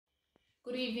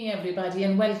Good evening everybody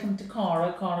and welcome to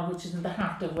Caheragh, which is in the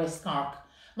heart of West Cork.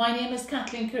 My name is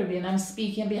Kathleen Kirby and I'm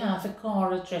speaking on behalf of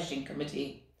Caheragh Threshing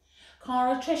Committee.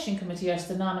 Caheragh Threshing Committee are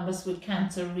synonymous with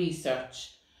cancer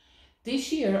research.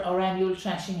 This year our annual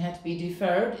threshing had to be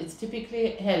deferred. It's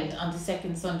typically held on the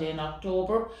second Sunday in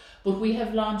October, but we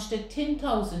have launched a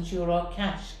 €10,000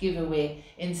 cash giveaway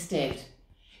instead.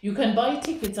 You can buy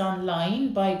tickets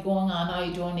online by going on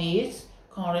iDonate,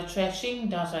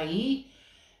 caheraghThreshing.ie,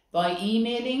 by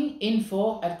emailing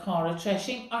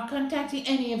info@CaheraghThreshing or contacting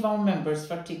any of our members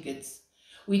for tickets.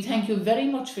 We thank you very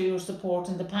much for your support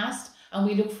in the past and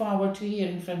we look forward to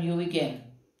hearing from you again.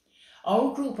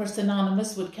 Our group are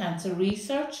synonymous with cancer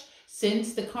research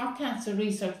since the Cork Cancer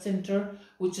Research Centre,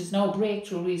 which is now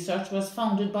Breakthrough Research, was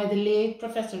founded by the late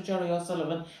Professor Jerry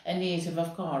O'Sullivan, a native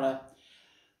of Caheragh.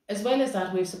 As well as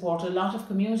that, we've supported a lot of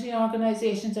community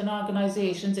organisations and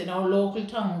organisations in our local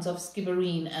towns of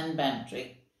Skibbereen and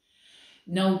Bantry.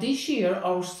 Now this year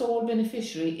our sole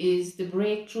beneficiary is the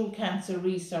Breakthrough Cancer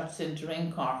Research Centre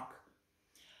in Cork.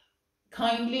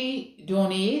 Kindly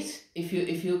donate if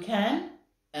you can,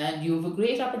 and you have a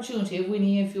great opportunity of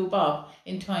winning a few bob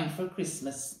in time for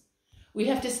Christmas. We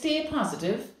have to stay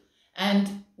positive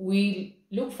and we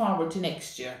look forward to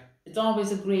next year. It's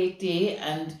always a great day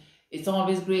and it's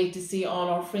always great to see all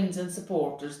our friends and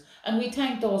supporters, and we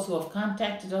thank those who have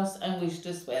contacted us and wished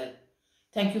us well.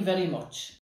 Thank you very much.